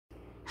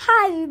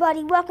Hi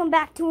everybody, welcome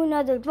back to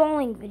another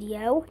drawing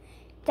video.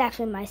 It's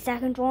actually my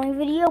second drawing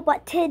video,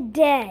 but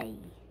today,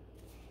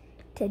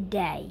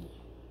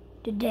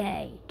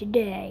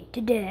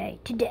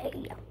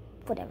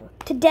 whatever.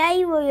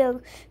 Today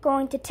we're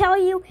going to tell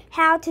you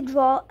how to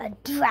draw a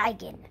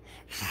dragon.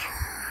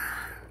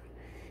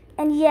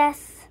 And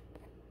yes,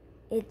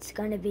 it's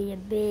gonna be a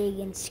big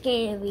and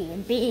scary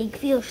and big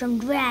fearsome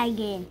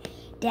dragon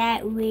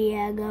that we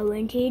are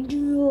going to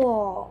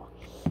draw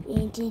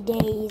in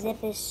today's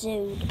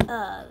episode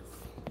of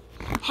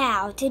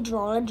How to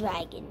Draw a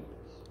Dragon.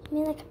 I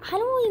mean, I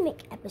don't really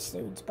make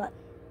episodes, but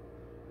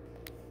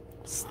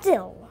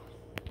still.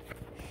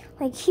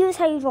 Here's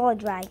how you draw a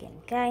dragon,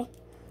 okay?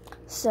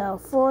 So,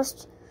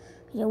 first,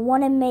 you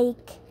want to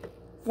make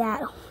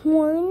that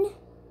horn.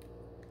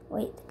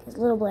 Wait, it's a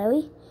little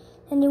blurry.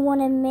 Then you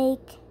want to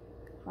make,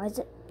 why is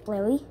it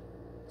blurry?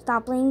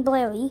 Stop being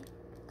blurry.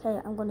 Okay,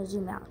 I'm going to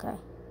zoom out, okay?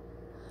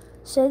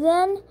 So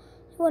then,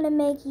 you want to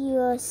make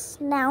your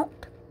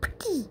snout.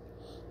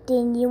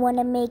 Then you want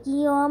to make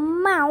your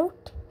mouth.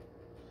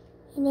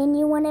 And then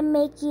you want to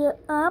make your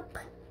up.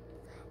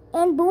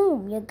 And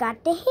boom, you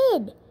got the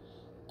head.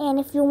 And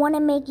if you want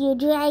to make your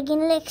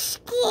dragon look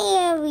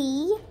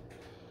scary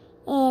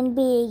and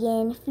big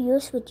and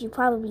fierce, which you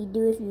probably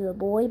do if you're a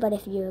boy, but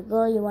if you're a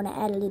girl, you want to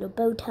add a little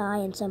bow tie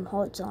and some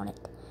hearts on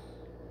it.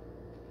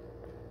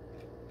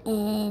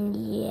 And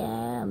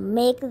yeah,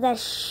 make the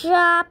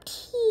sharp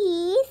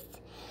teeth.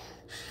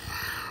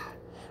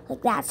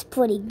 That's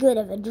pretty good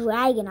of a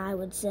dragon, I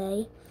would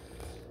say.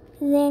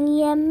 Then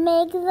you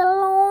make the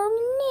long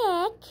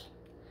neck.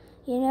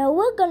 You know,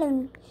 we're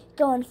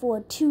going for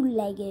a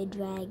two-legged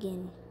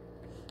dragon.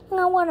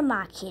 Now, what am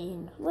I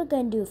kidding? We're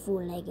going to do a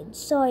four-legged.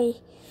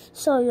 Sorry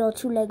all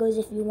two-leggers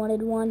if you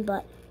wanted one,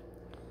 but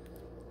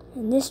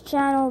in this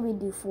channel, we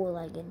do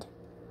four-legged.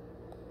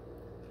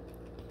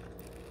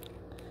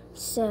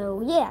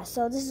 So, yeah,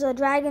 so this is a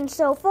dragon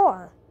so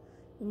far.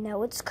 You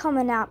know, it's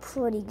coming out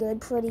pretty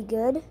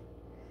good.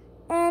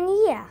 And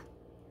yeah,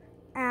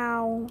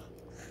 I'll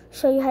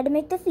show you how to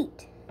make the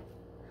feet.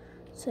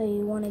 So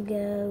you want to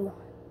go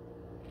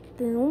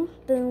boom,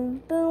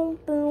 boom, boom,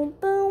 boom,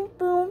 boom,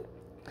 boom,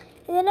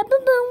 and then a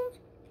boom, boom.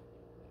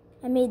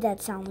 I made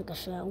that sound like a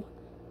show.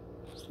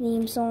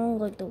 Theme song,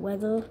 like the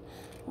weather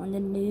on the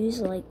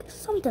news, like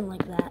something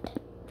like that.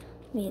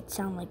 Made it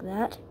sound like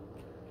that.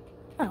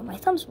 Oh, my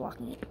thumb's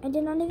blocking it. I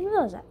did not even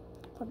realize that.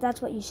 But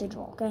that's what you should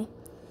draw, okay?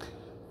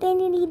 Then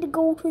you need to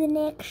go to the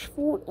next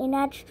foot, and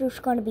that's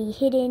just going to be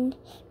hidden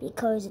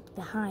because it's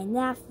behind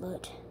that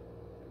foot.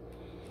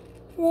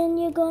 Then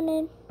you're going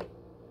to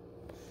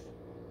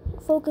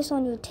focus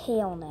on your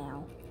tail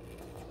now.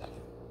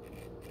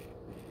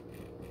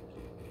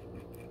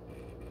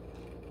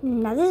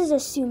 Now this is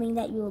assuming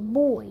that you're a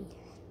boy.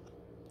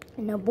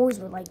 I know boys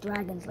would like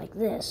dragons like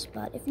this,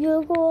 but if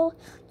you're a girl,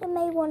 you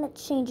may want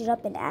to change it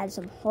up and add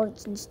some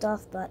hearts and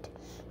stuff, but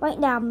right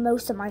now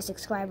most of my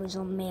subscribers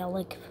are male,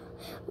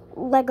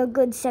 like a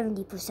good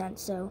 70%,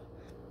 so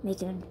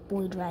make it a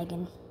boy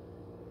dragon.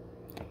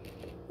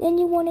 Then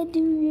you want to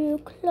do your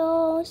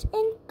claws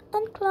and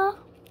unclaw.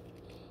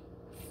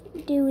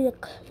 Do the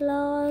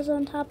claws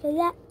on top of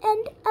that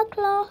and a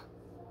claw.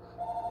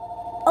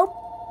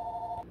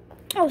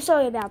 Oh,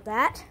 sorry about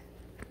that.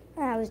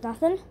 That was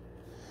nothing.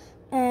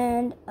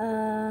 And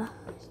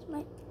is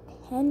my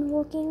pen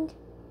working?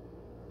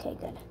 Okay,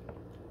 good.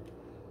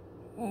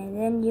 And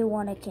then you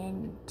want to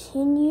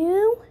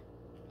continue.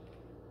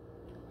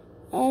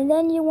 And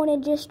then you want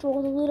to just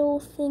draw the little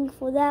thing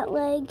for that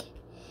leg.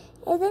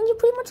 And then you're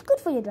pretty much good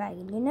for your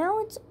dragon, you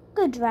know? It's a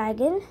good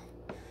dragon.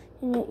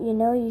 And you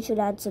know, you should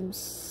add some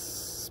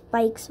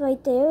spikes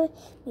right there.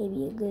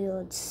 Maybe a good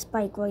old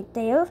spike right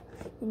there.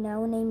 You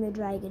know, name your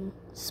dragon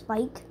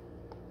Spike.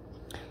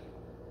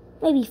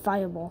 Maybe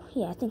Fireball.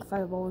 Yeah, I think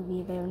Fireball would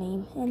be a better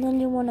name. And then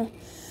you want to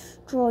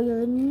draw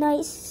your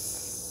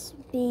nice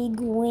big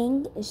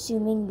wing,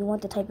 assuming you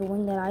want the type of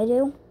wing that I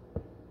do.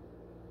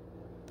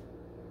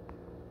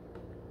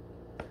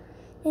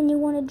 Then you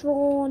want to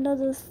draw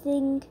another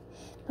thing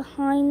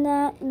behind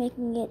that,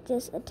 making it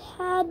just a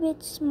tad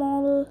bit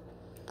smaller.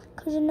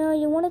 Because, you know,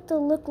 you want it to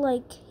look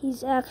like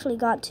he's actually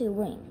got two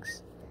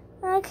wings.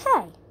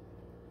 Okay.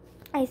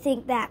 I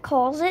think that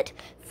calls it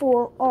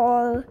for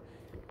our,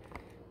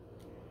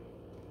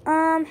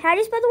 how do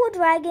you spell the word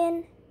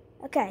dragon?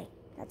 Okay,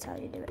 that's how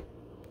you do it.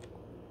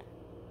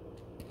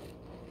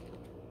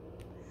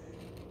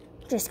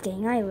 Just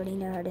kidding, I already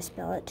know how to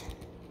spell it.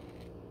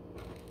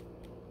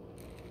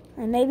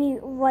 I may be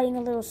writing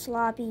a little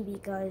sloppy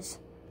because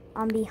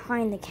I'm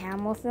behind the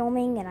camera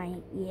filming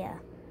and yeah.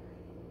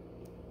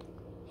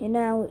 You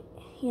know,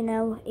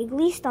 at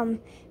least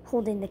I'm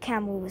holding the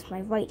camera with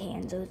my right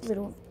hand, so it's a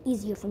little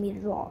easier for me to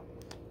draw.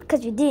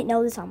 Because you didn't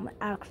notice, I'm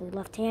actually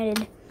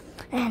left-handed.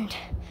 And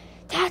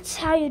that's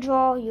how you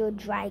draw your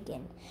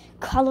dragon.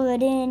 Color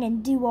it in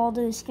and do all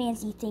those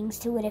fancy things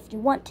to it if you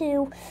want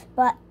to.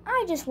 But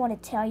I just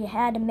want to tell you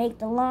how to make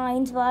the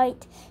lines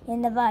right,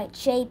 in the right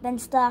shape and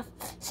stuff,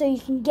 so you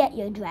can get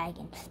your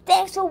dragon.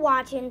 Thanks for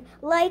watching.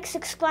 Like,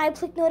 subscribe,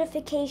 click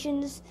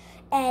notifications,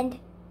 and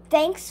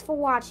thanks for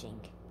watching.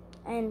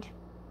 And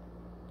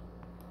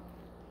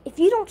if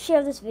you don't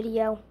share this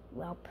video,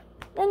 well,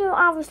 then you're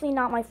obviously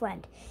not my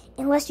friend.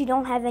 Unless you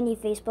don't have any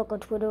Facebook or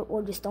Twitter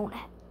or just don't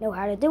know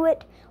how to do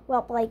it.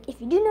 Well, like, if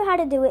you do know how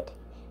to do it,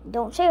 and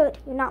don't share it,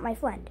 you're not my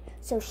friend.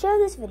 So share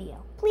this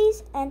video,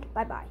 please, and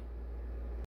bye-bye.